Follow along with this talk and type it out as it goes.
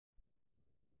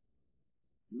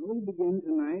We begin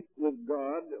tonight with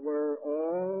God, where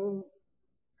all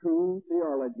true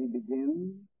theology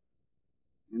begins,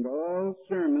 and all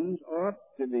sermons ought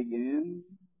to begin.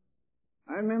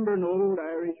 I remember an old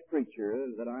Irish preacher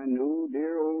that I knew,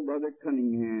 dear old Brother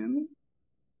Cunningham.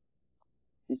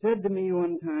 He said to me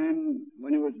one time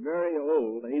when he was very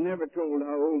old, he never told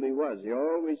how old he was. He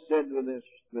always said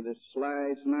with a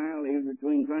sly smile he was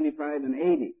between 25 and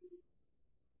 80.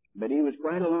 But he was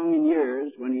quite along in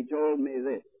years when he told me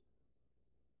this.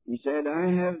 He said, I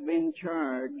have been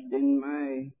charged in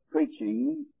my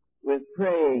preaching with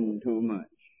praying too much.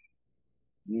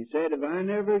 And he said, if I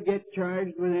never get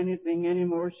charged with anything any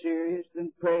more serious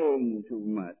than praying too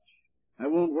much, I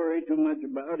won't worry too much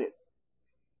about it.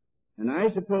 And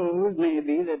I suppose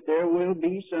maybe that there will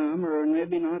be some, or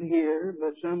maybe not here,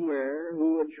 but somewhere,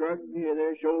 who would shrug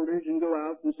their shoulders and go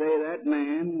out and say, that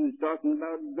man is talking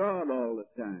about God all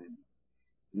the time.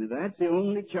 And if that's the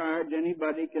only charge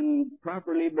anybody can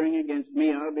properly bring against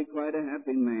me, I'll be quite a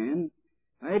happy man.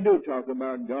 I do talk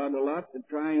about God a lot, the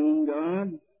triune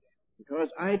God, because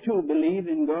I too believe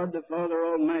in God the Father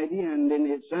Almighty and in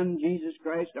His Son Jesus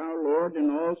Christ our Lord,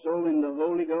 and also in the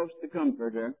Holy Ghost the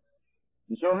Comforter.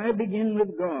 And so I begin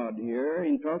with God here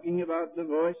in talking about the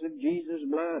voice of Jesus'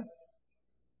 blood.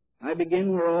 I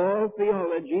begin where all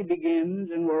theology begins,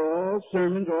 and where all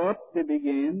sermons ought to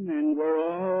begin, and where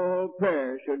all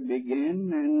prayer should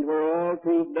begin, and where all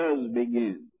truth does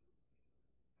begin.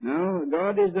 Now,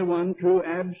 God is the one true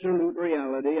absolute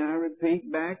reality, I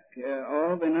repeat, back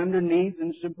of and underneath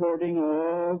and supporting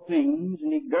all things,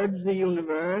 and He girds the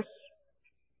universe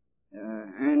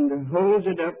and holds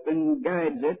it up and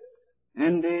guides it.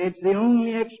 And it's the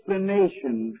only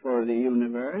explanation for the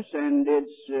universe, and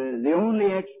it's the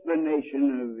only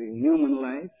explanation of human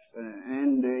life,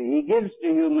 and He gives to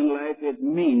human life its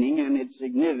meaning and its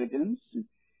significance.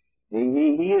 He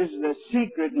is the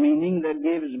secret meaning that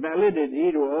gives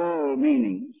validity to all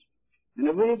meanings. And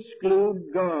if we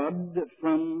exclude God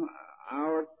from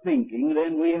our thinking,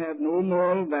 then we have no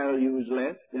moral values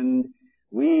left, and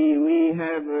we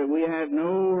have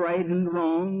no right and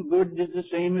wrong. Good is the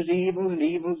same as evil, and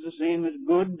evil is the same as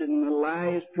good, and a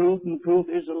lie is truth, and truth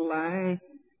is a lie.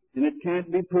 And it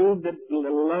can't be proved that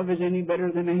love is any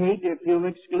better than hate if you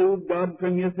exclude God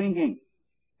from your thinking.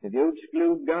 If you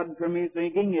exclude God from your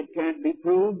thinking, it can't be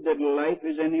proved that life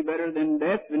is any better than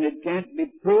death, and it can't be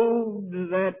proved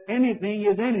that anything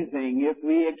is anything if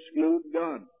we exclude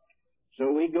God.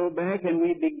 So we go back and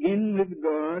we begin with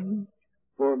God.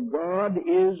 For God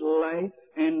is life,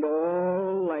 and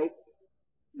all life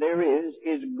there is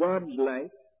God's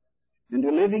life. And to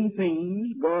living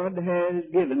things, God has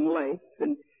given life,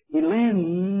 and He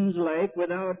lends life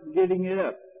without giving it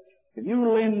up. If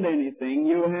you lend anything,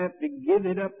 you have to give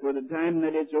it up for the time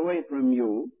that it's away from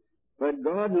you. But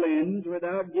God lends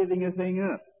without giving a thing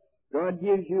up. God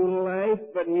gives you life,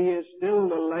 but He is still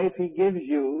the life He gives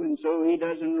you, and so He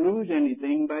doesn't lose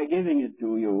anything by giving it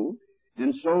to you.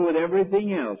 And so with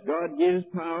everything else, God gives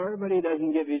power, but He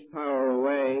doesn't give His power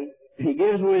away. He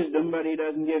gives wisdom, but He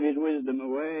doesn't give His wisdom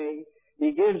away.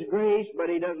 He gives grace, but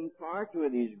He doesn't part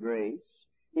with His grace.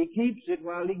 He keeps it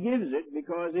while He gives it,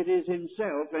 because it is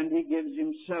Himself, and He gives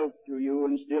Himself to you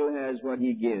and still has what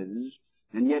He gives.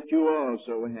 And yet you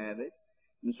also have it.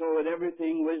 And so with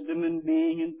everything, wisdom and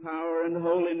being and power and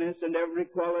holiness and every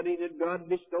quality that God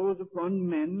bestows upon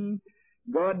men,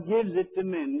 God gives it to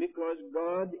men because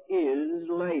God is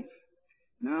life.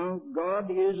 Now,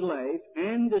 God is life,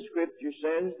 and the Scripture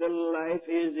says the life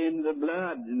is in the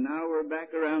blood. And now we're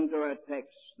back around to our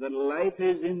text. The life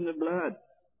is in the blood.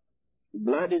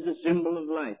 Blood is a symbol of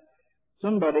life.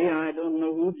 Somebody, I don't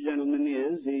know who the gentleman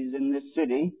is, he's in this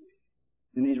city,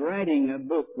 and he's writing a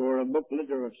book or a booklet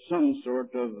or of some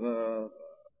sort of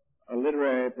a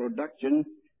literary production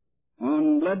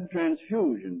on blood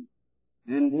transfusion.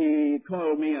 And he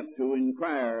called me up to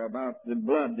inquire about the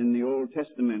blood in the Old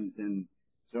Testament and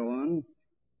so on.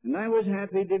 And I was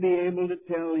happy to be able to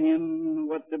tell him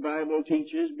what the Bible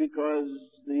teaches, because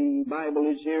the Bible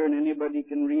is here and anybody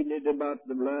can read it about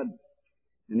the blood.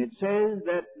 And it says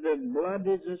that the blood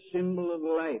is a symbol of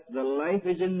life. The life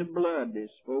is in the blood is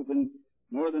spoken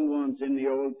more than once in the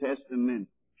Old Testament.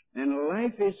 And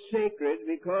life is sacred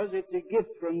because it's a gift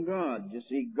from God. You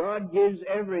see, God gives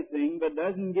everything but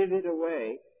doesn't give it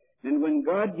away. And when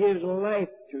God gives life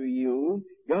to you,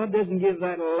 God doesn't give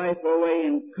that life away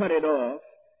and cut it off,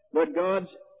 but God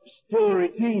still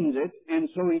retains it. And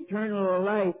so eternal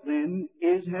life then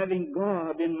is having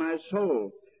God in my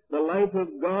soul, the life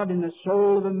of God in the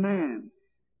soul of a man.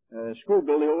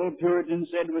 Scroogle, the old Puritan,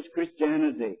 said was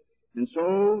Christianity. And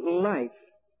so life.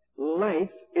 life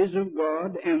is of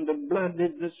God, and the blood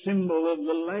is the symbol of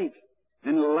the life.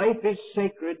 And life is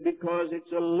sacred because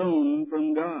it's a loan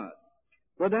from God.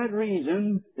 For that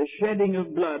reason, the shedding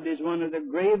of blood is one of the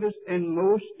gravest and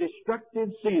most destructive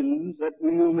sins that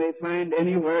you may find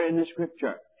anywhere in the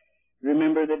Scripture.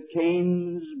 Remember that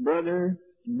Cain's brother,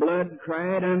 blood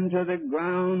cried unto the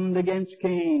ground against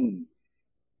Cain.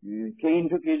 Cain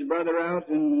took his brother out,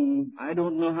 and I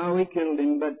don't know how he killed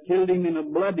him, but killed him in a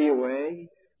bloody way,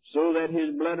 so that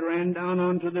his blood ran down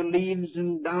onto the leaves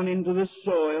and down into the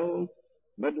soil.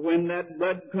 But when that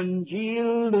blood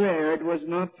congealed there, it was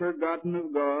not forgotten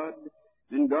of God.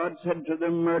 And God said to the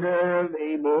murderer of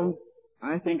Abel,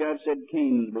 I think I've said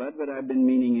Cain's blood, but I've been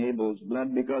meaning Abel's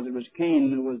blood, because it was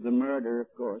Cain who was the murderer, of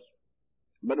course.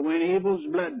 But when Abel's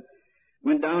blood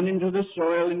went down into the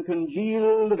soil and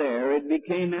congealed there, it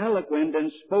became eloquent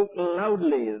and spoke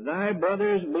loudly, Thy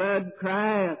brother's blood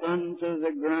crieth unto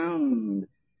the ground.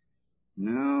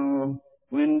 Now,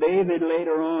 when David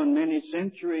later on, many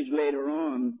centuries later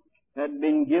on, had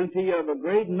been guilty of a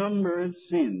great number of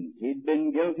sins, he'd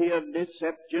been guilty of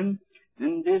deception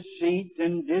and deceit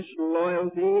and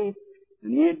disloyalty,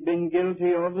 and he had been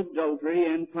guilty of adultery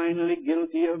and finally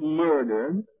guilty of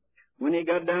murder. When he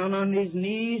got down on his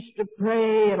knees to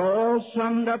pray, it all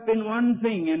summed up in one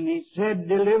thing, and he said,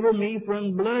 Deliver me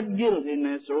from blood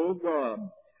guiltiness, O God.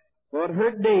 What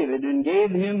hurt David and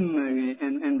gave him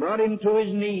and brought him to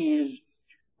his knees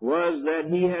was that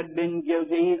he had been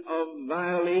guilty of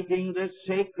violating the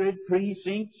sacred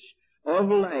precincts of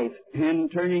life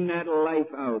and turning that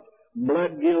life out.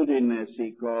 Blood guiltiness,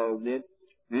 he called it.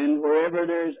 And wherever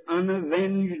there's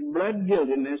unavenged blood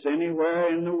guiltiness anywhere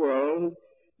in the world,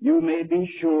 you may be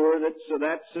sure that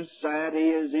that society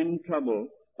is in trouble.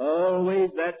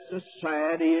 Always that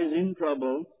society is in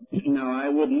trouble. Now, I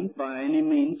wouldn't by any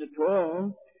means at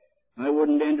all. I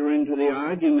wouldn't enter into the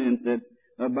argument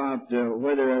about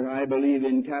whether I believe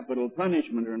in capital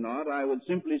punishment or not. I would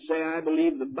simply say I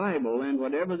believe the Bible, and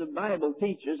whatever the Bible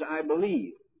teaches, I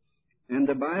believe. And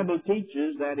the Bible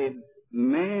teaches that if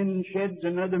man sheds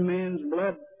another man's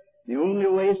blood, the only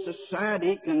way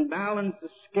society can balance the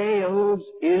scales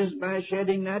is by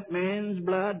shedding that man's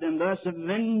blood and thus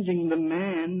avenging the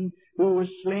man who was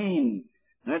slain.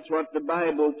 That's what the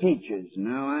Bible teaches.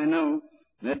 Now, I know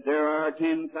that there are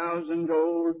 10,000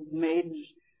 old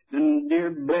maids and dear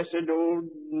blessed old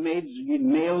maids,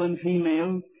 male and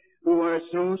female, who are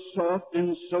so soft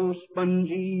and so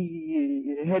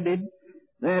spongy-headed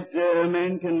that a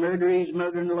man can murder his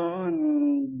mother-in-law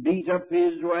and beat up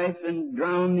his wife and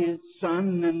drown his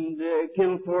son and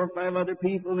kill 4 or 5 other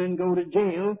people and go to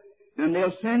jail. And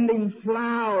they'll send him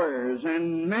flowers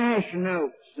and mash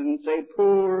notes and say,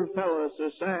 Poor fellow,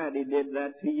 society did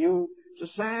that to you.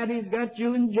 Society's got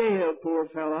you in jail, poor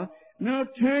fellow. Now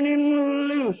turn him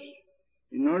loose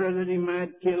in order that he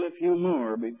might kill a few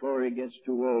more before he gets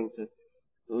too old to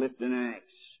lift an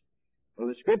axe. Well,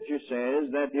 the Scripture says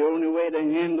that the only way to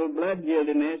handle blood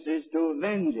guiltiness is to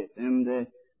avenge it. And the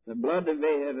blood of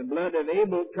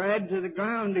Abel cried to the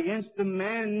ground against the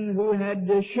man who had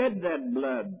shed that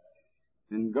blood.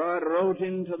 And God wrote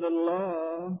into the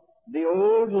law, the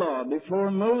old law, before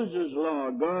Moses' law,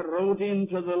 God wrote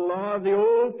into the law of the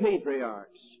old patriarchs,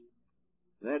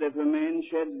 that if a man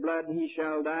sheds blood, he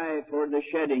shall die for the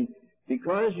shedding.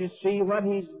 Because, you see, what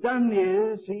he's done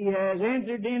is he has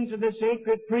entered into the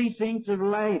sacred precincts of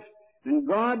life. And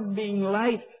God being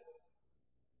life,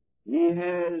 he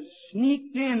has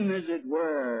sneaked in, as it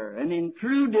were, and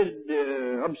intruded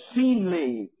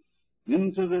obscenely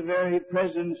into the very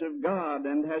presence of God,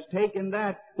 and has taken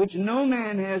that which no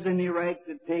man has any right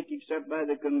to take except by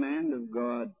the command of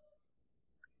God.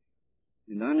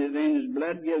 And unavenged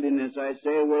blood guiltiness, I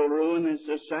say, will ruin a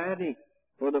society.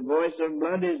 For the voice of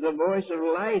blood is the voice of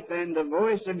life, and the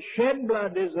voice of shed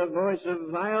blood is the voice of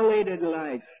violated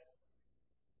life.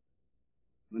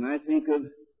 When I think of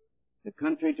the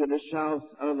country to the south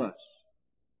of us,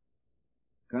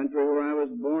 country where I was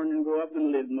born and grew up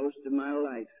and lived most of my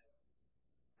life,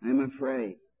 I'm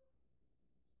afraid.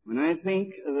 When I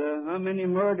think of how many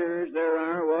murderers there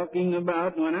are walking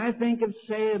about, when I think of,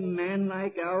 say, a man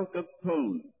like Al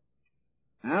Capone,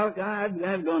 I've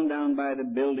gone down by the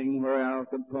building where Al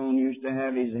Capone used to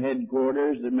have his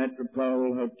headquarters, the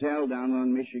Metropole Hotel down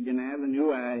on Michigan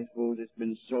Avenue. I suppose it's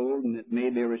been sold and it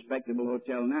may be a respectable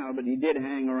hotel now, but he did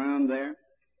hang around there.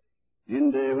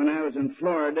 And when I was in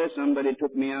Florida, somebody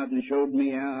took me out and showed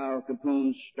me Al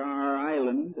Capone's Star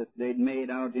Island that they'd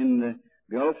made out in the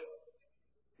Gulf.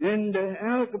 And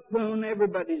Al Capone,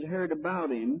 everybody's heard about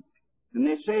him. And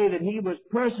they say that he was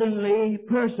personally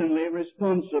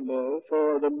responsible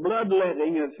for the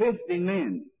bloodletting of 50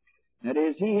 men. That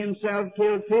is, he himself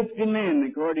killed 50 men,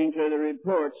 according to the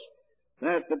reports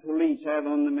that the police have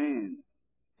on the man.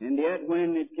 And yet,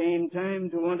 when it came time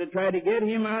to want to try to get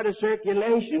him out of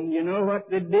circulation, you know what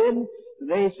they did?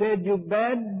 They said, "You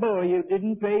bad boy, you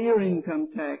didn't pay your income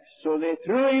tax." So they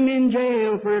threw him in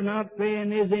jail for not paying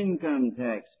his income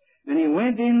tax. And he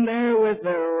went in there with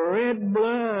the red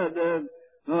blood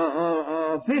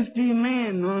of 50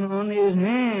 men on his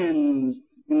hands.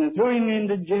 And they threw him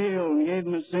into jail and gave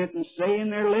him a sentence, stay in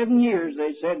there 11 years,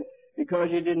 they said, because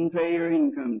you didn't pay your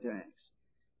income tax.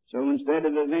 So instead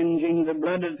of avenging the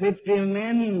blood of 50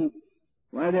 men,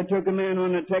 why, they took a man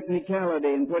on a technicality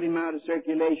and put him out of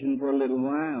circulation for a little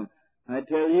while. I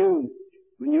tell you,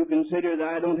 when you consider that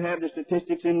I don't have the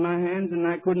statistics in my hands and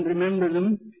I couldn't remember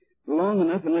them long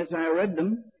enough unless I read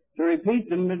them to repeat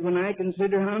them, but when I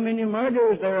consider how many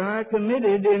murders there are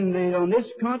committed on this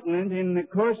continent in the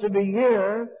course of a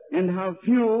year and how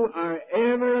few are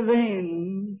ever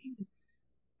avenged,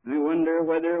 I wonder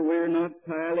whether we're not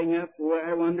piling up.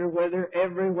 I wonder whether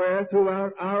everywhere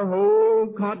throughout our whole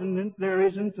continent there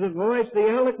isn't the voice, the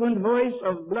eloquent voice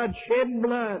of shed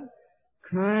blood,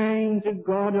 crying to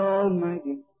God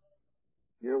Almighty.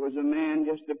 Here was a man,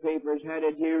 just the papers had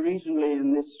it here recently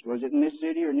was it in this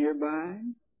city or nearby?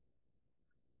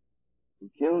 Who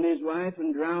killed his wife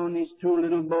and drowned his 2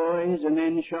 little boys and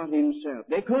then shot himself.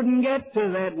 They couldn't get to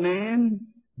that man,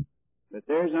 but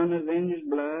there's unavenged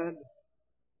blood.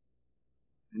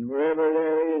 And wherever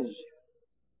there is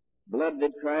blood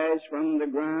that cries from the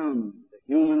ground,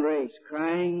 the human race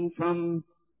crying from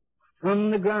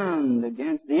the ground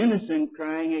against the innocent,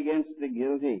 crying against the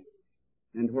guilty,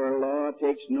 and where law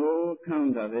takes no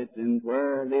account of it, and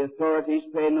where the authorities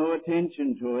pay no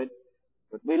attention to it,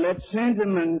 but we let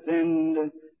sentiment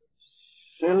and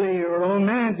silly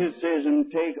romanticism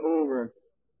take over,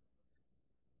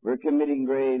 we're committing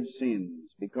grave sins.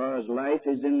 Because life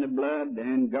is in the blood,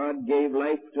 and God gave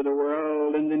life to the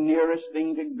world, and the nearest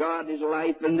thing to God is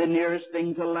life, and the nearest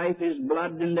thing to life is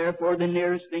blood, and therefore the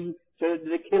nearest thing to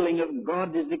the killing of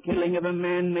God is the killing of a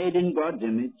man made in God's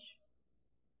image.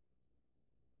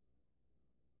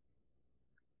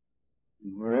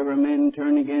 And wherever men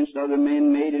turn against other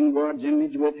men made in God's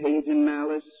image with hate and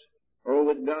malice, or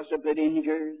with gossip that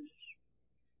injures,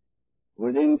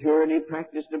 with impurity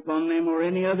practiced upon them, or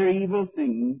any other evil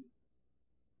thing,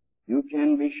 you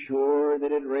can be sure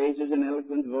that it raises an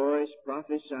eloquent voice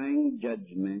prophesying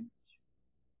judgment.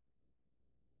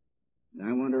 And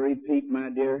I want to repeat, my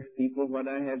dear people, what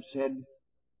I have said,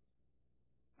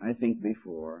 I think,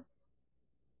 before.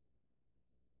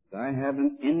 I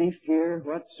haven't any fear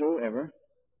whatsoever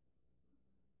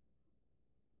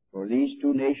for these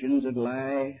 2 nations that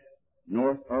lie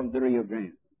north of the Rio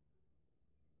Grande.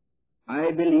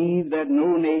 I believe that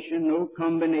no nation, no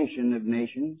combination of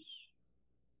nations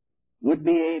would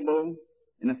be able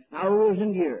in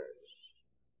 1,000 years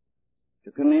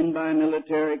to come in by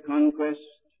military conquest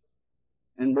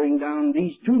and bring down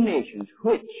these 2 nations,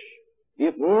 which,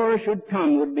 if war should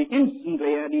come, would be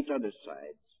instantly at each other's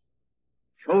sides,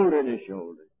 shoulder to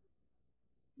shoulder.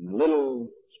 And the little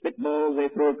spitballs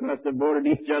they throw across the border to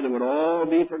each other would all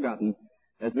be forgotten,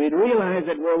 as we'd realize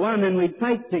that we're one and we'd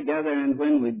fight together, and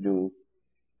when we do,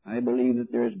 I believe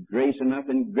that there's grace enough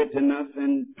and grit enough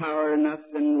and power enough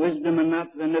and wisdom enough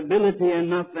and ability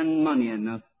enough and money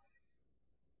enough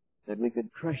that we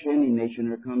could crush any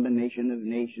nation or combination of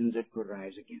nations that could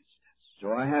rise against us.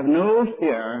 So I have no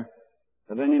fear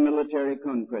of any military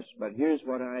conquest, but here's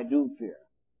what I do fear.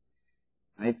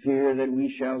 I fear that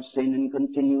we shall sin and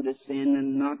continue to sin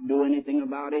and not do anything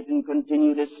about it, and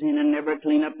continue to sin and never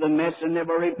clean up the mess and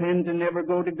never repent and never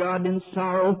go to God in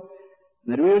sorrow,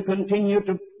 that we'll continue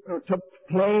to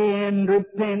play and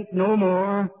repent no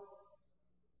more,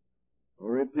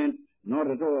 or repent not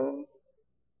at all.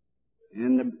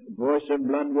 And the voice of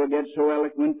blood will get so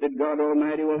eloquent that God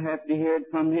Almighty will have to hear it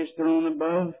from His throne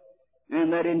above,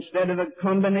 and that instead of a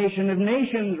combination of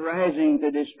nations rising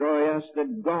to destroy us,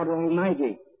 that God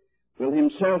Almighty will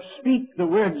Himself speak the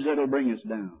words that will bring us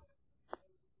down.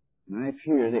 And I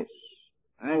fear this.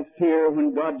 I fear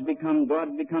when God becomes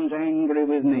angry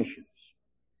with nations.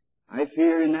 I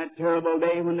fear in that terrible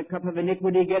day when the cup of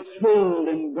iniquity gets filled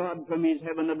and God from His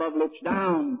heaven above looks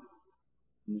down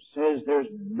and says there's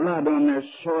blood on their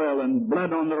soil and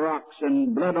blood on the rocks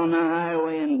and blood on the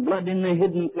highway and blood in the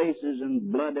hidden places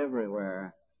and blood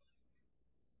everywhere.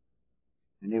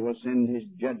 And He will send His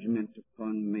judgment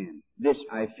upon men. This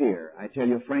I fear. I tell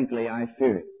you frankly, I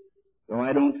fear it. Though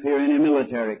I don't fear any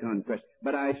military conquest,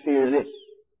 but I fear this.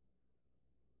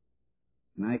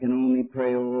 And I can only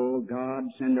pray, oh God,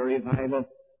 send a revival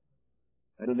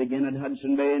that'll begin at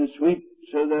Hudson Bay and sweep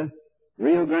to the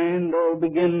Rio Grande, or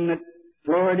begin at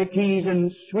Florida Keys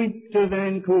and sweep to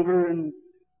Vancouver and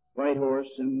Whitehorse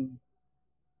and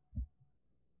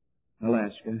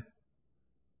Alaska,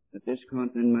 that this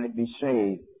continent might be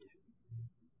saved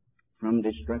from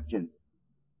destruction,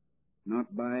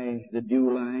 not by the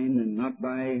dew line and not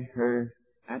by her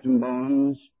atom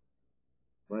bombs,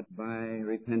 but by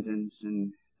repentance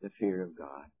and the fear of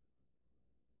God.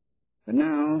 But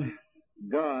now,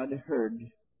 God heard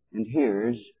and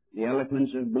hears the eloquence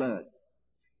of blood,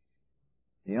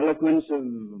 the eloquence of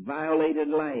violated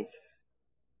life.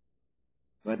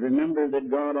 But remember that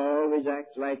God always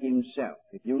acts like Himself.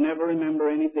 If you never remember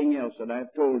anything else that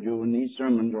I've told you in these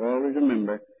sermons, always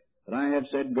remember that I have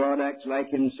said God acts like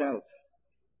Himself.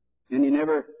 And He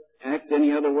never acts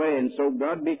any other way. And so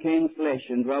God became flesh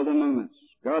and dwelt among us.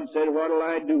 God said, what'll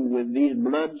I do with these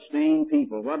blood-stained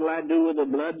people? What'll I do with the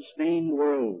blood-stained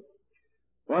world?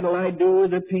 What'll I do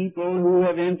with the people who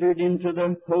have entered into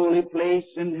the holy place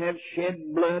and have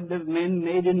shed blood of men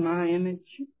made in my image,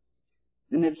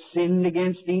 and have sinned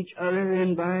against each other,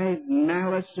 and by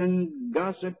malice and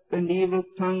gossip and evil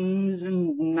tongues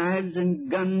and knives and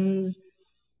guns,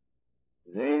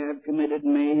 they have committed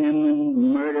mayhem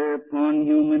and murder upon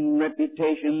human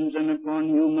reputations and upon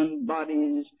human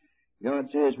bodies. God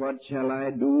says, what shall I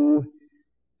do?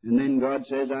 And then God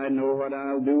says, I know what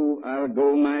I'll do. I'll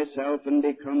go myself and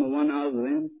become one of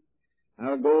them.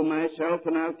 I'll go myself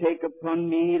and I'll take upon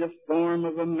me the form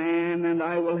of a man, and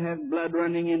I will have blood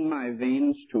running in my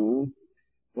veins too.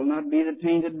 It will not be the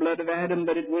tainted blood of Adam,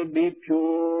 but it will be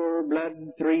pure blood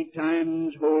 3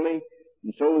 times holy.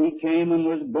 And so He came and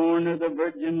was born of the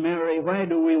Virgin Mary. Why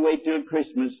do we wait till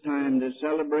Christmas time to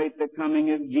celebrate the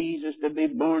coming of Jesus, to be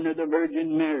born of the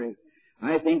Virgin Mary?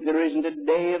 I think there isn't a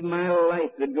day of my life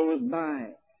that goes by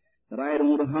that I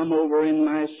don't hum over in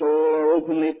my soul or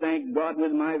openly thank God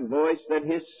with my voice that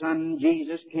His Son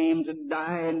Jesus came to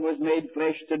die and was made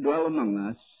flesh to dwell among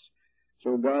us.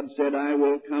 So God said, I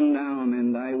will come down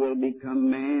and I will become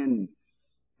man.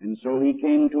 And so He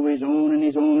came to His own, and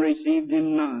His own received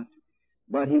Him not.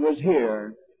 But He was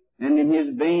here, and in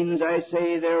His veins, I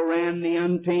say, there ran the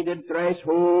untainted, thrice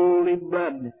holy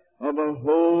blood of a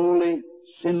holy,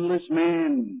 sinless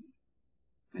man.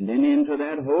 And then into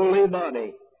that holy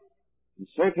body,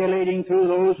 circulating through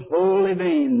those holy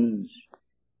veins,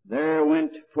 there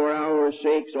went for our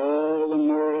sakes all the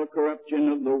moral corruption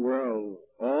of the world.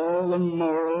 All the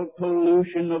moral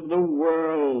pollution of the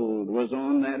world was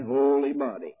on that holy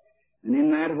body. And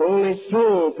in that holy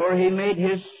soul, for He made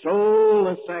His soul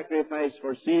a sacrifice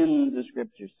for sins, the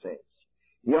Scripture says.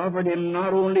 He offered Him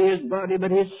not only His body,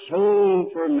 but His soul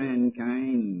for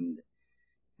mankind.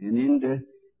 And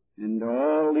into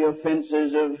all the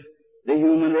offenses of the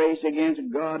human race against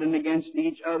God and against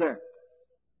each other.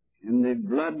 And the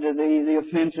blood of the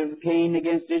offense of Cain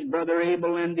against his brother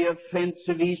Abel, and the offense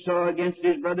of Esau against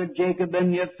his brother Jacob,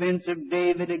 and the offense of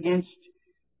David against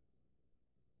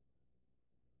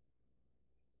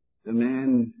the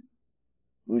man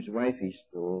whose wife he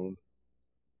stole,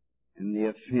 and the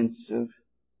offense of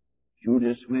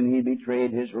Judas when he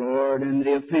betrayed his Lord, and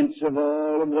the offense of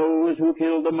all of those who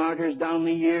killed the martyrs down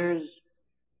the years,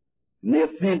 and the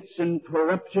offense and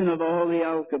corruption of all the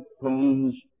Al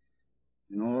Capones,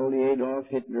 and all the Adolf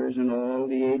Hitlers, and all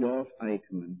the Adolf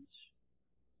Eichmanns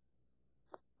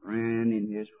ran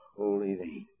in His holy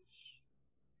veins.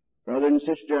 Brother and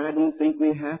sister, I don't think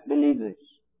we half believe this.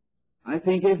 I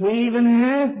think if we even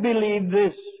half believed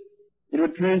this, it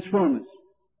would transform us.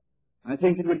 I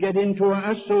think it would get into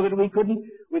us so that we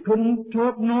couldn't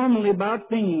talk normally about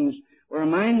things. Our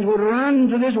minds would run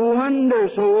to this wonder,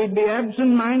 so we'd be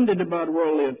absent-minded about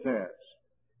worldly affairs.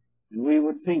 And we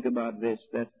would think about this,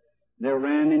 that there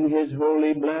ran in His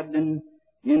holy blood and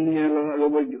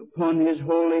upon His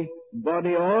holy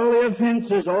body all the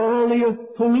offenses, all the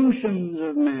pollutions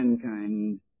of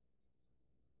mankind.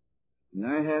 And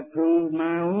I have proved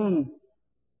my own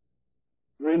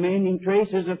remaining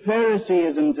traces of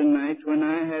Phariseeism tonight when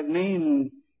I have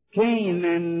named Cain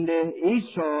and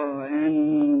Esau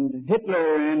and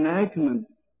Hitler and Eichmann.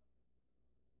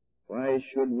 Why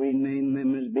should we name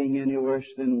them as being any worse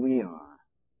than we are?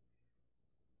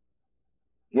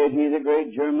 Yet he, the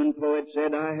great German poet,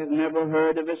 said, I have never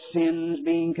heard of a sins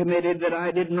being committed that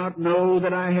I did not know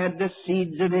that I had the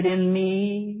seeds of it in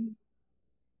me.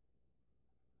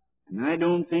 And I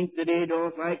don't think that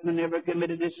Adolf Eichmann ever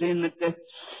committed a sin that the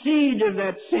seed of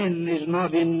that sin is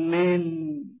not in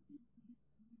men.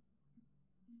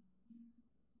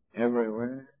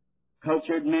 Everywhere.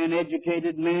 Cultured men,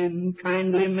 educated men,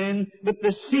 kindly men, but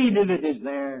the seed of it is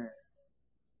there.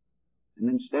 And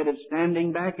instead of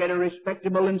standing back at a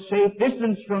respectable and safe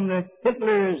distance from the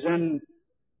Hitlers and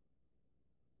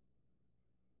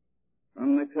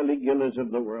from the Caligulas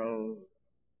of the world,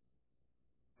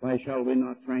 why shall we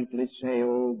not frankly say,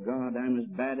 oh God, I'm as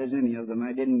bad as any of them.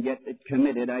 I didn't get it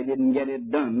committed. I didn't get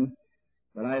it done.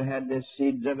 But I've had the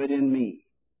seeds of it in me.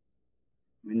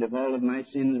 And if all of my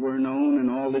sins were known, and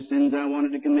all the sins I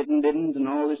wanted to commit and didn't, and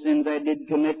all the sins I did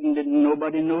commit and didn't,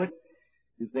 nobody knew it,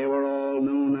 if they were all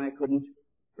known, I couldn't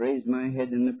raise my head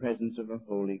in the presence of a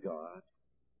holy God.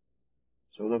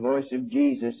 So the voice of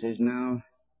Jesus is now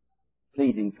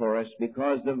pleading for us,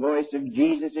 because the voice of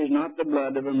Jesus is not the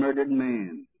blood of a murdered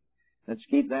man. Let's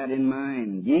keep that in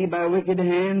mind. Ye by wicked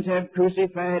hands have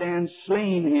crucified and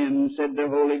slain him, said the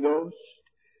Holy Ghost.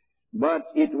 But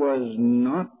it was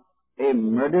not a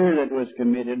murder that was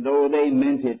committed, though they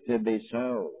meant it to be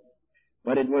so.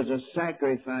 But it was a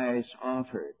sacrifice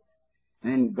offered.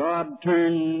 And God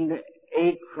turned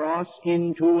a cross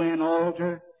into an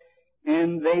altar,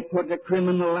 and they put a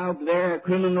criminal out there, a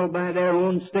criminal by their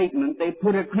own statement. They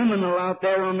put a criminal out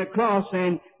there on the cross,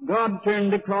 and God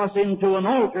turned the cross into an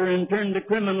altar and turned the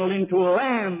criminal into a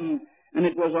lamb. And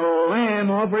it was a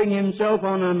lamb offering himself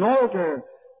on an altar,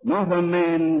 not a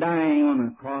man dying on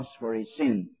a cross for his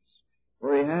sins.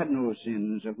 For he had no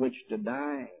sins of which to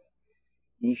die.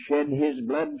 He shed his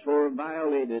blood for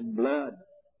violated blood.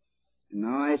 And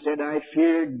now I said I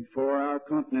feared for our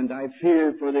continent. I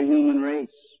fear for the human race.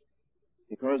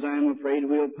 Because I'm afraid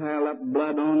we'll pile up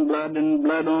blood on blood and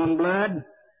blood on blood.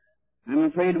 I'm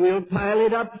afraid we'll pile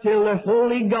it up till the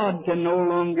holy God can no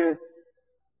longer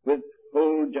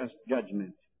withhold just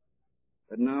judgment.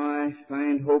 But now I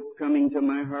find hope coming to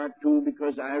my heart too,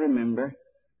 because I remember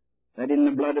that in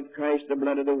the blood of Christ the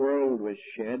blood of the world was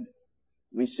shed.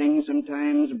 We sing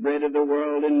sometimes, bread of the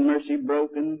world in mercy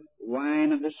broken,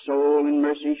 wine of the soul in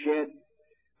mercy shed,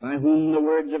 by whom the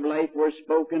words of life were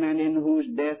spoken, and in whose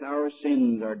death our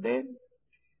sins are dead.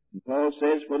 And Paul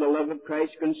says, for the love of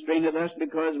Christ constraineth us,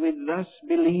 because we thus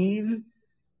believe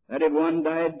that if one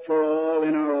died for all,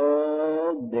 then are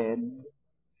all dead.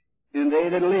 And they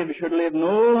that live should live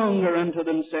no longer unto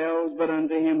themselves, but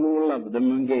unto him who loved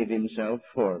them and gave himself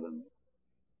for them.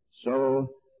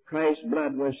 So Christ's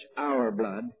blood was our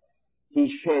blood.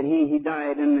 He shed, he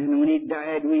died, and when he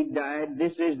died, we died.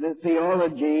 This is the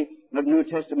theology of New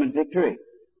Testament victory.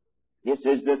 This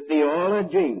is the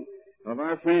theology of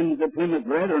our friends, the Plymouth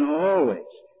Brethren, always.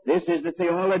 This is the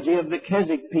theology of the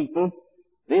Keswick people.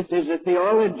 This is the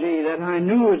theology that I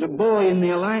knew as a boy in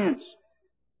the Alliance.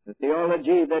 The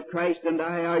theology that Christ and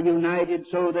I are united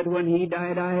so that when he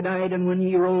died, I died, and when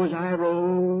he rose, I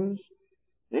rose.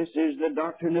 This is the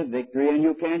doctrine of victory, and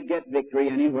you can't get victory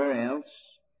anywhere else.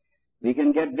 We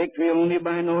can get victory only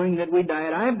by knowing that we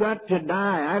died. I've got to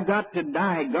die. I've got to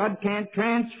die. God can't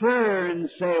transfer and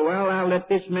say, well, I'll let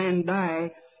this man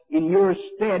die in your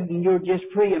stead, and you're just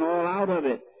free and all out of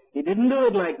it. He didn't do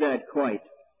it like that quite.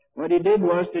 What he did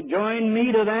was to join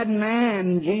me to that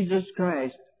man, Jesus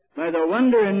Christ, by the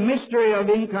wonder and mystery of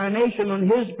incarnation on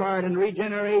his part and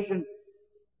regeneration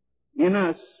in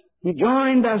us. He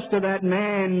joined us to that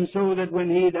man so that when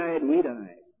he died, we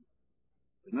died.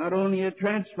 It was not only a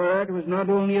transfer, it was not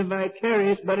only a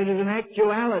vicarious, but it is an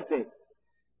actuality.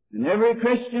 And every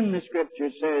Christian, the Scripture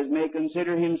says, may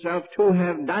consider himself to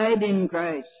have died in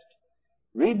Christ.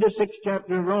 Read the 6th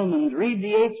chapter of Romans. Read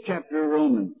the 8th chapter of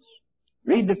Romans.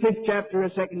 Read the 5th chapter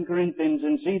of 2 Corinthians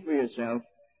and see for yourself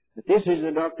that this is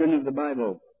the doctrine of the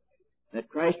Bible. That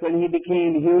Christ, when he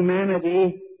became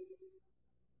humanity,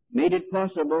 made it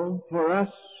possible for us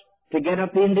to get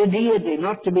up into deity,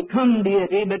 not to become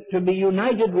deity, but to be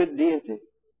united with deity.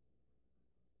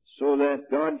 So that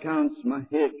God counts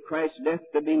Christ's death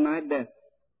to be my death.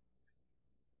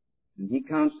 And he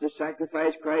counts the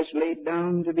sacrifice Christ laid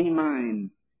down to be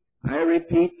mine. I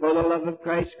repeat, for the love of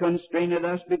Christ constraineth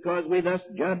us, because we thus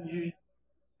judge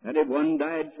that if one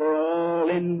died for all,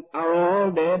 then are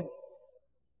all dead.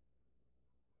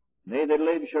 They that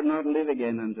live shall not live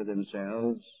again unto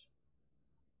themselves.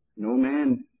 No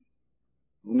man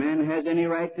has any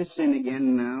right to sin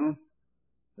again now.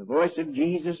 The voice of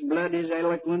Jesus' blood is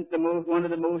eloquent, one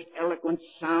of the most eloquent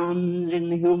sounds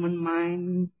in the human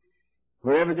mind.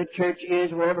 Wherever the church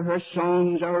is, wherever her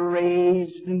songs are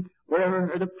raised, and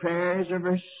wherever the prayers of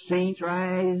her saints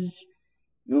rise,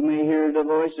 you may hear the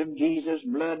voice of Jesus'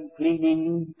 blood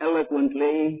pleading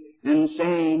eloquently and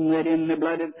saying that in the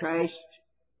blood of Christ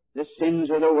the sins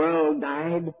of the world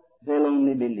died. They'll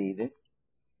only believe it.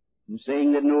 And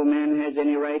saying that no man has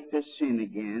any right to sin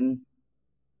again.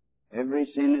 Every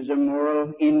sin is a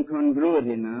moral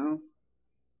incongruity now.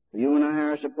 You and I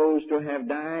are supposed to have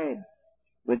died.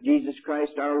 with Jesus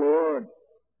Christ our Lord.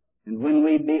 And when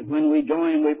we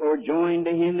join, we were joined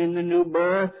to Him in the new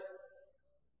birth.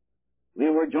 We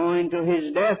were joined to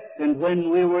His death, and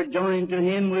when we were joined to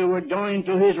Him, we were joined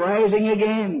to His rising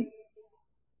again.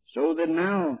 So that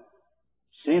now,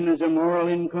 sin is a moral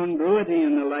incongruity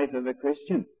in the life of a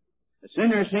Christian. A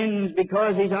sinner sins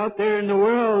because he's out there in the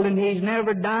world and he's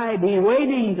never died. He's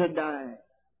waiting to die.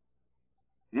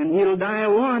 And he'll die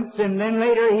once, and then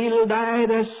later he'll die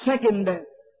the second death.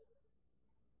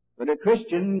 But a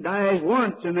Christian dies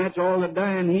once, and that's all the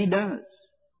dying he does.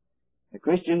 A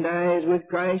Christian dies with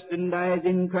Christ and dies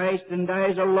in Christ and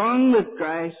dies along with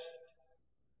Christ.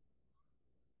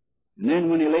 And then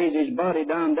when he lays his body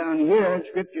down here,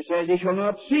 Scripture says he shall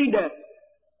not see death.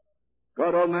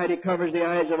 God Almighty covers the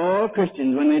eyes of all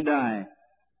Christians when they die.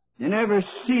 They never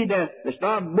see death. They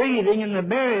stop breathing and they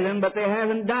bury them, but they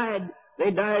haven't died. They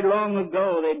died long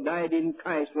ago. They died in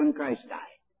Christ when Christ died.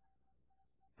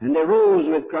 And they rose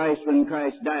with Christ when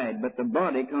Christ died, but the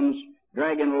body comes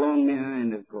dragging along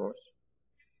behind, of course.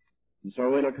 And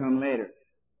so it'll come later.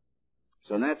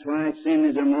 So that's why sin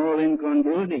is a moral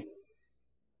incongruity.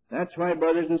 That's why,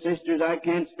 brothers and sisters, I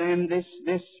can't stand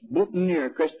this boutonniere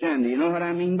Christianity. You know what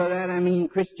I mean by that? I mean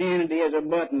Christianity as a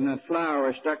button, a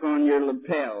flower stuck on your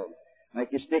lapel, like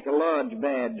you stick a lodge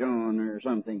badge on or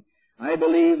something. I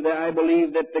believe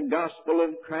that the gospel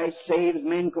of Christ saves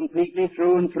men completely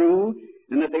through and through,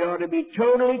 and that they ought to be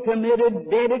totally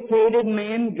committed, dedicated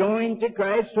men joined to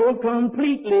Christ so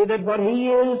completely that what He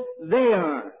is, they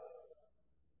are.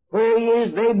 Where He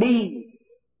is, they be.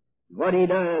 What He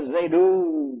does, they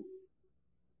do.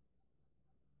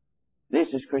 This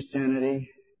is Christianity.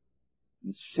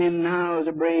 And sin now is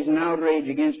a brazen outrage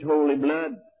against holy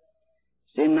blood.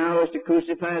 Sin now is to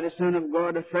crucify the Son of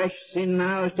God afresh. Sin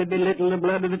now is to belittle the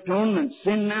blood of atonement.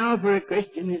 Sin now for a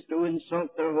Christian is to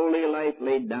insult their holy life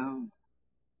laid down.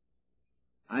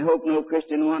 I hope no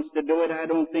Christian wants to do it. I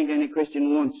don't think any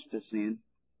Christian wants to sin.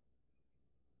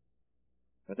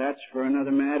 But that's for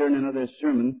another matter and another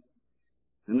sermon.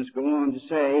 And let's go on to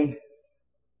say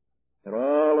that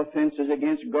all offenses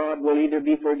against God will either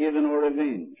be forgiven or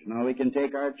avenged. Now we can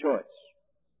take our choice.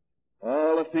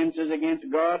 All offenses against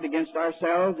God, against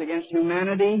ourselves, against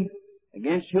humanity,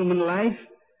 against human life,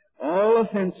 all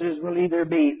offenses will either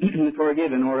be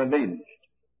forgiven or avenged.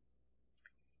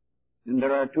 And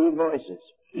there are two voices,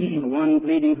 one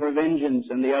pleading for vengeance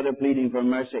and the other pleading for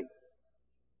mercy.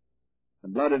 The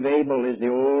blood of Abel is the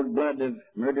old blood of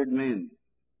murdered men,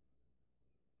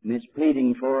 and it's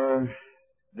pleading for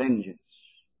vengeance.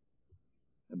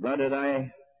 The blood of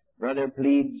thy brother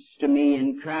pleads to me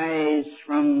and cries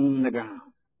from the ground.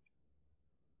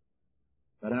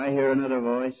 But I hear another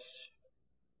voice.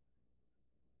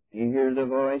 You hear the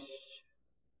voice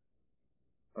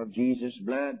of Jesus'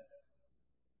 blood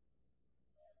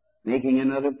making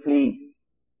another plea.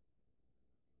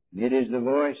 It is the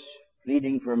voice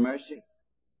pleading for mercy.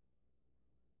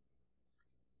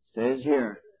 It says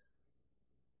here,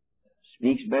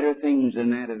 speaks better things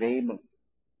than that of Abel.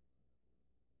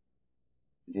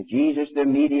 To Jesus, the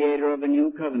mediator of a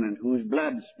new covenant, whose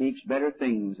blood speaks better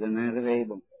things than that of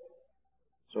Abel.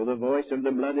 So the voice of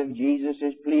the blood of Jesus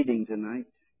is pleading tonight.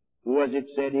 Who was it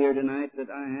said here tonight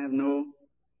that I have no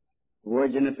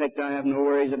words in effect, I have no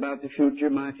worries about the future,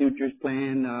 my future's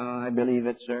planned? I believe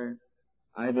it, sir.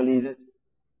 I believe it.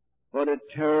 What a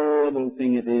terrible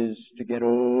thing it is to get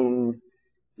old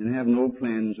and have no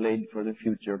plans laid for the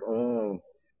future at all.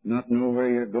 Not know where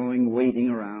you're going, waiting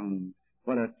around.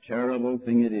 What a terrible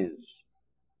thing it is.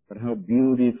 But how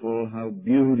beautiful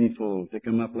to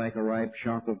come up like a ripe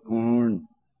shock of corn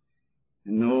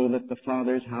and know that the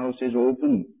Father's house is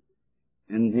open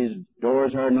and His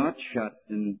doors are not shut,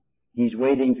 and He's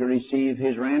waiting to receive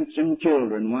His ransomed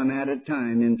children one at a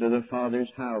time into the Father's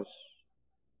house.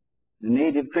 The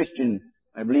native Christian,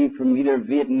 I believe from either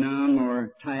Vietnam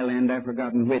or Thailand, I've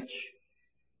forgotten which,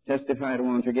 testified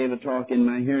once or gave a talk in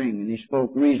my hearing, and he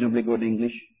spoke reasonably good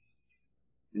English.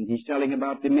 And he's telling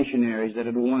about the missionaries that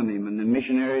had won him, and the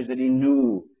missionaries that he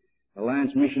knew,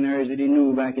 Alliance missionaries that he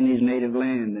knew back in his native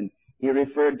land. And he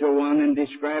referred to one and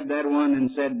described that one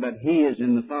and said, but he is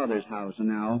in the Father's house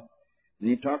now. And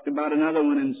he talked about another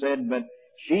one and said, but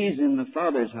she's in the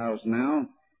Father's house now.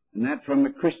 And that from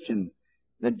a Christian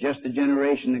that just a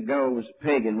generation ago was a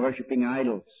pagan, worshipping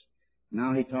idols.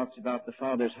 Now he talks about the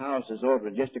Father's house is over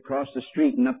just across the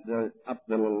street and up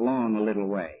the lawn a little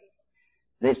way.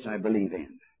 This I believe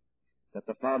in, that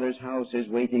the Father's house is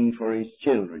waiting for His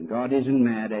children. God isn't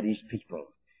mad at His people.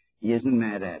 He isn't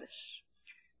mad at us.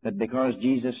 That because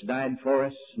Jesus died for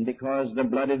us, and because the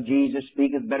blood of Jesus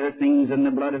speaketh better things than the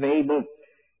blood of Abel,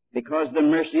 because the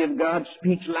mercy of God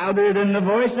speaks louder than the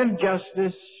voice of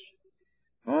justice.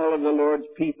 All of the Lord's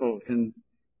people can,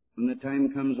 when the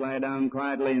time comes, lie down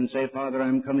quietly and say, Father,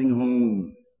 I'm coming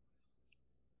home.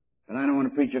 But I don't want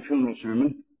to preach a funeral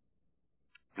sermon.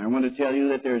 I want to tell you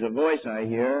that there's a voice I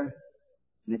hear,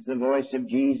 and it's the voice of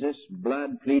Jesus, blood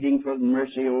pleading for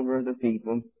mercy over the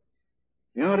people.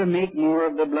 We ought to make more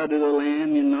of the blood of the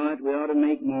Lamb, you know it. We ought to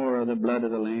make more of the blood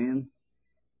of the Lamb.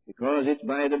 Because it's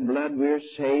by the blood we're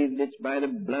saved. It's by the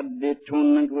blood the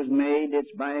atonement was made.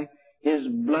 It's by His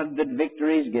blood that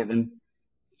victory is given.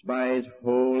 It's by His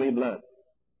holy blood.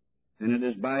 And it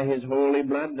is by His holy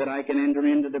blood that I can enter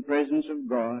into the presence of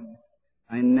God.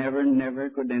 I never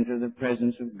could enter the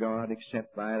presence of God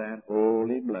except by that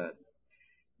holy blood.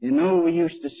 You know, we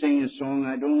used to sing a song,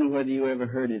 I don't know whether you ever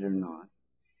heard it or not,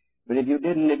 but if you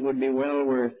didn't, it would be well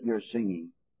worth your singing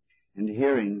and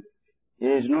hearing.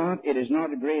 It is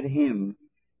not a great hymn.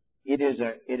 It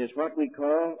is what we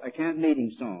call a camp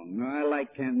meeting song. Now, I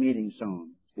like camp meeting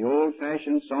songs. The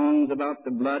old-fashioned songs about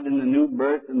the blood and the new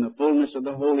birth and the fullness of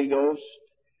the Holy Ghost.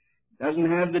 Doesn't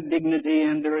have the dignity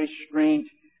and the restraint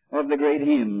of the great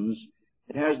hymns.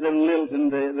 It has the lilt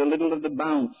and the little of the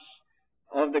bounce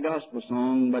of the gospel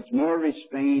song, but it's more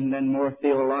restrained and more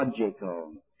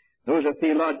theological. Those are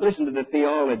listen to the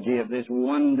theology of this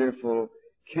wonderful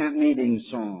camp meeting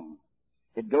song.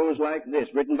 It goes like this,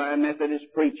 written by a Methodist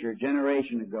preacher a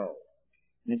generation ago.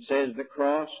 And it says, the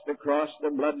cross, the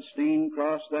blood-stained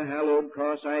cross, the hallowed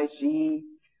cross I see,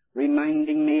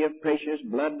 reminding me of precious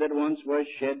blood that once was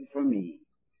shed for me.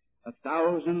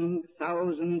 1,000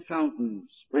 fountains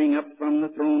spring up from the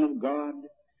throne of God,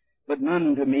 but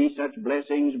none to me such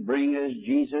blessings bring as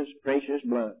Jesus' precious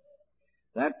blood.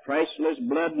 That priceless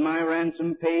blood my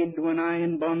ransom paid when I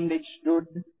in bondage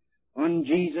stood. On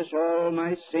Jesus all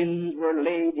my sins were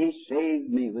laid, He saved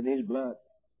me with His blood.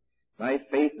 By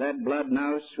faith that blood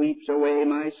now sweeps away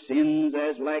my sins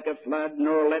as like a flood,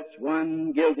 nor lets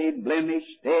one guilty blemish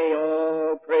stay.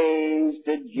 All praise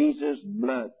to Jesus'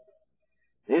 blood.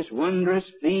 This wondrous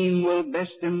theme will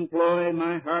best employ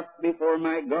my heart before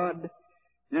my God,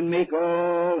 and make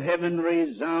all heaven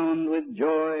resound with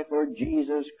joy for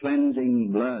Jesus'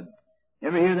 cleansing blood.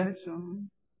 Ever hear that song?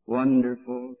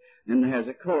 Wonderful. And it has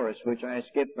a chorus which I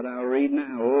skipped, but I'll read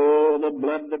now. Oh, the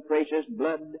blood, the precious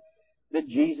blood that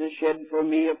Jesus shed for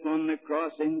me upon the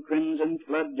cross in crimson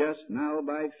flood, just now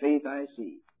by faith I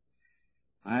see.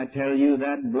 I tell you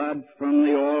that blood from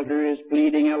the altar is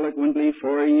pleading eloquently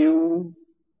for you.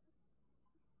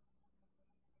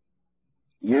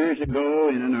 Years ago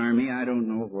in an army, I don't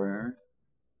know where,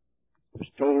 was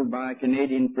told by a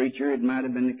Canadian preacher, it might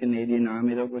have been the Canadian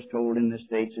Army that was told in the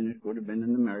States, and it could have been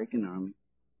in the American Army.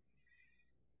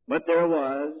 But there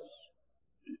was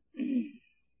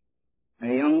a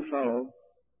young fellow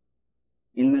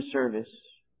in the service,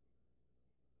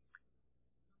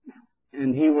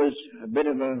 and he was a bit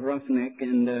of a roughneck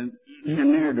and a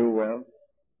ne'er-do-well.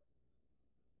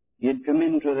 He had come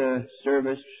into the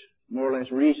service more or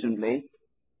less recently,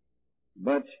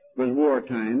 but it was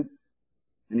wartime,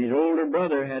 and his older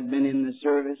brother had been in the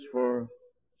service for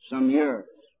some years,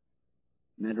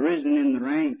 and had risen in the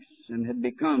ranks and had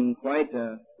become quite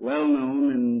a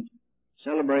well-known and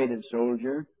celebrated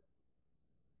soldier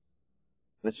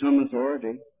with some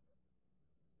authority.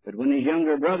 But when his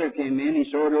younger brother came in,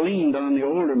 he sort of leaned on the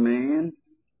older man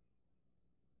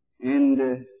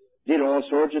and did all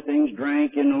sorts of things,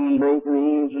 drank, and broke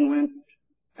rules and went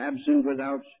absent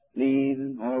without leave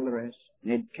and all the rest.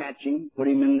 They'd catch him, put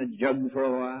him in the jug for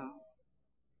a while,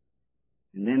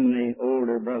 and then the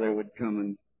older brother would come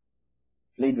and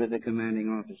plead with the commanding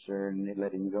officer, and they'd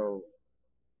let him go.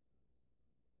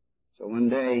 So one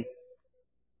day,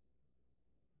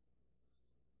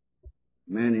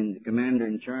 the commander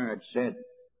in charge said,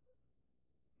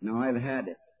 "Now I've had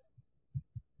it.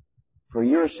 For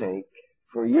your sake,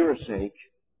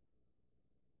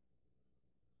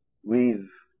 we've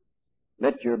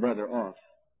let your brother off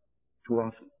too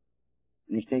often,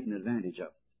 and he's taken advantage of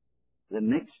it. The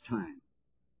next time,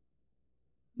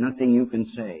 nothing you can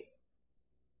say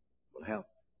will help."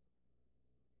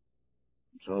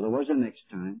 So there was a next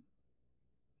time.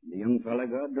 The young fellow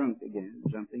got drunk again,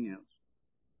 something else.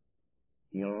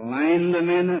 He lined the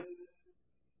men up,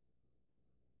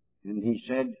 and he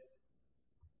said,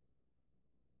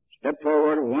 "Step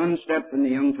forward," one step, and the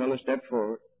young fellow stepped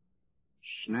forward,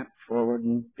 snapped forward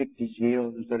and picked his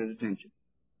heels and stood at attention.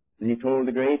 Then he told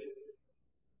the great,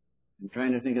 I'm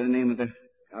trying to think of the name of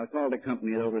I'll call it a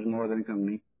company, though it was more than a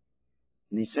company.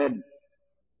 And he said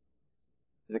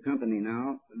to the company,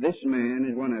 "Now, this man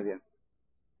is one of you.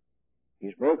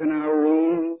 He's broken our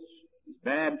rules. He's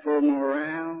bad for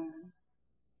morale.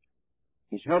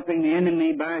 He's helping the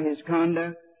enemy by his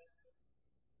conduct.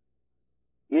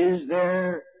 Is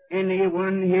there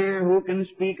anyone here who can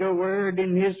speak a word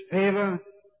in his favor?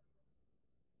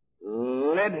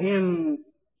 Let him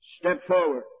step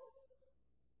forward.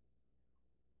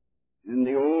 And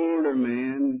the older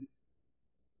man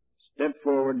stepped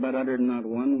forward but uttered not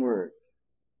one word.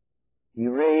 He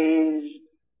raised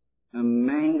a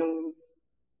mangled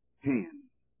hand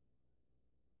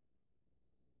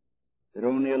that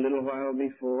only a little while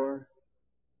before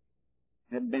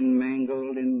had been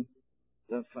mangled in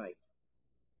the fight.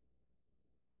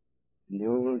 And the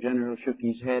old general shook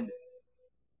his head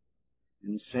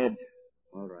and said,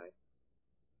 all right,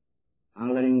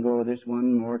 I'll let him go this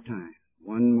one more time.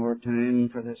 One more time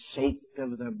for the sake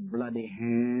of the bloody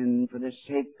hand, for the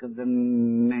sake of the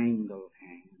mangled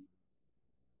hand.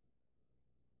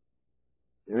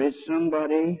 There is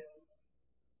somebody,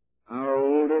 our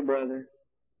older brother,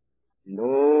 and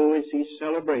oh, is he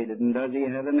celebrated, and does he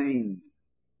have a name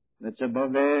that's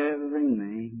above every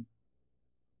name.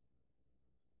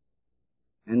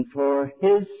 And for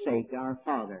his sake, our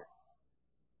Father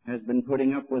has been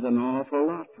putting up with an awful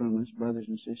lot from us, brothers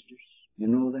and sisters. You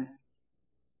know that?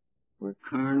 We're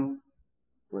carnal,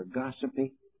 we're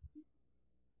gossipy,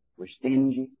 we're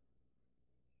stingy,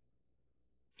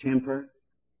 temper,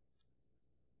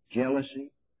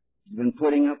 jealousy. He's been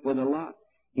putting up with a lot.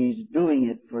 He's doing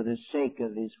it for the sake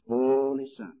of His Holy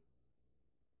Son.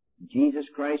 Jesus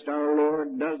Christ our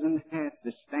Lord doesn't have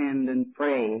to stand and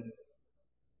pray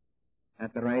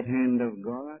at the right hand of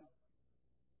God.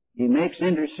 He makes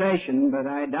intercession, but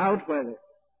I doubt whether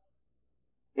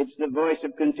it's the voice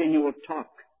of continual talk.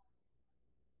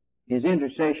 His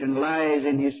intercession lies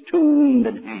in His two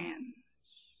wounded hands.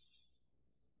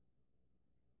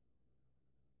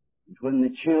 And when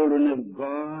the children of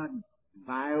God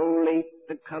violate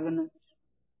the covenant,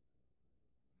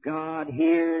 God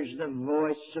hears the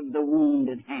voice of the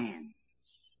wounded hands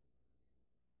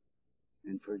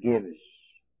and forgives.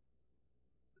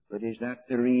 But is that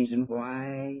the reason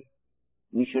why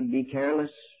we should be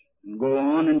careless and go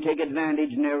on and take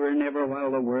advantage never, never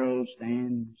while the world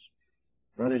stands?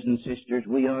 Brothers and sisters,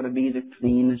 we ought to be the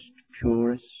cleanest,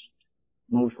 purest,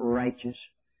 most righteous,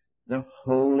 the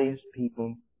holiest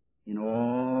people in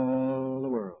all the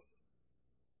world.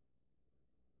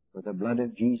 For the blood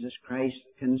of Jesus Christ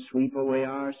can sweep away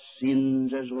our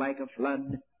sins as like a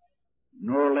flood,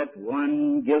 nor let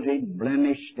one guilty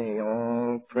blemish stay.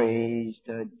 All praise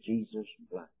to Jesus'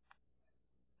 blood.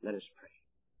 Let us pray.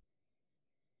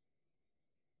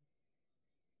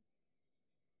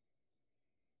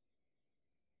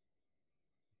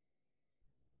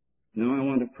 Now I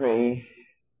want to pray,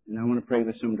 and I want to pray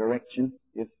with some direction,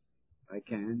 if I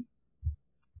can.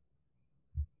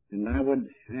 And I would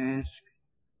ask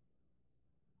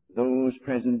those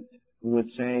present who would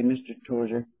say, Mr.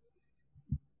 Tozer,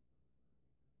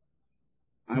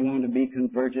 I want to be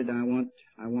converted. I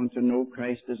want to know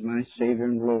Christ as my Savior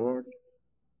and Lord.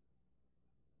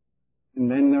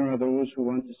 And then there are those who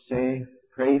want to say,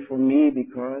 pray for me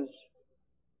because,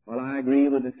 while I agree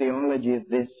with the theology of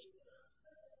this,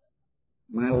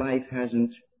 my life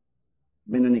hasn't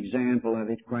been an example of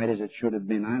it quite as it should have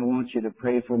been. I want you to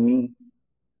pray for me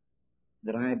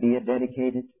that I be a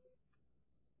dedicated,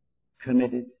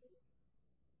 committed,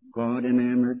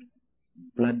 God-enamored,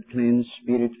 blood-cleansed,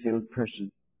 Spirit-filled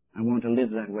person. I want to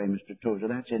live that way, Mr. Tozer.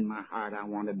 That's in my heart. I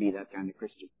want to be that kind of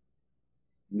Christian.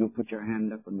 You'll put your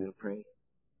hand up and we'll pray.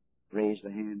 Raise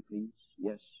the hand, please.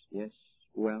 Yes, yes.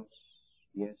 Who else?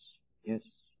 Yes, yes.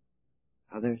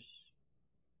 Others?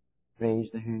 Raise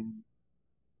the hand.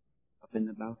 Up in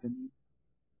the balcony?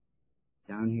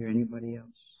 Down here, anybody else?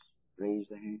 Raise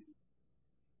the hand.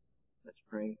 Let's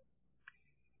pray.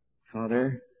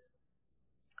 Father,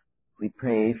 we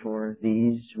pray for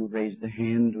these who raise the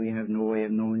hand. We have no way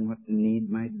of knowing what the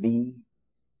need might be.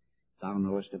 Thou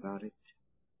knowest about it.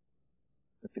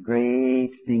 But the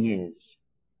great thing is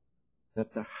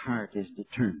that the heart is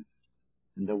determined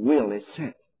and the will is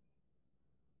set.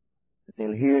 That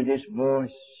they'll hear this voice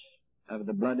of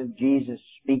the blood of Jesus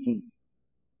speaking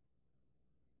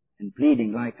and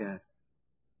pleading like a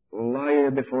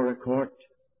lawyer before a court,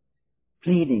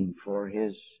 pleading for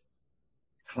his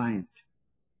client.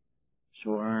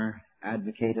 So our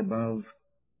advocate above,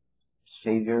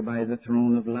 Savior by the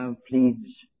throne of love, pleads,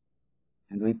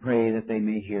 and we pray that they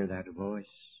may hear that voice.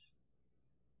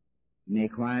 May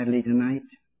quietly tonight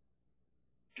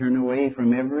turn away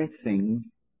from everything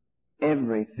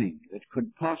that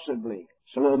could possibly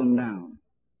slow them down.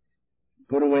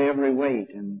 Put away every weight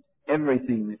and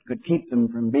everything that could keep them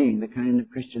from being the kind of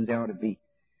Christians they ought to be.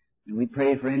 And we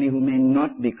pray for any who may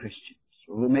not be Christians,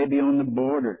 or who may be on the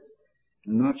border,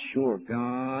 not sure,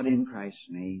 God, in Christ's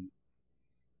name,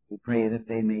 we pray that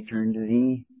they may turn to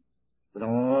Thee with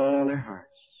all their hearts.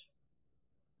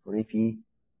 For if ye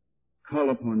call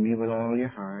upon me with all your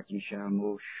heart, ye shall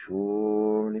most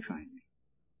surely find me.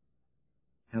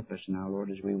 Help us now, Lord,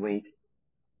 as we wait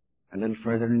a little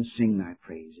further and sing Thy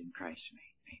praise in Christ's name.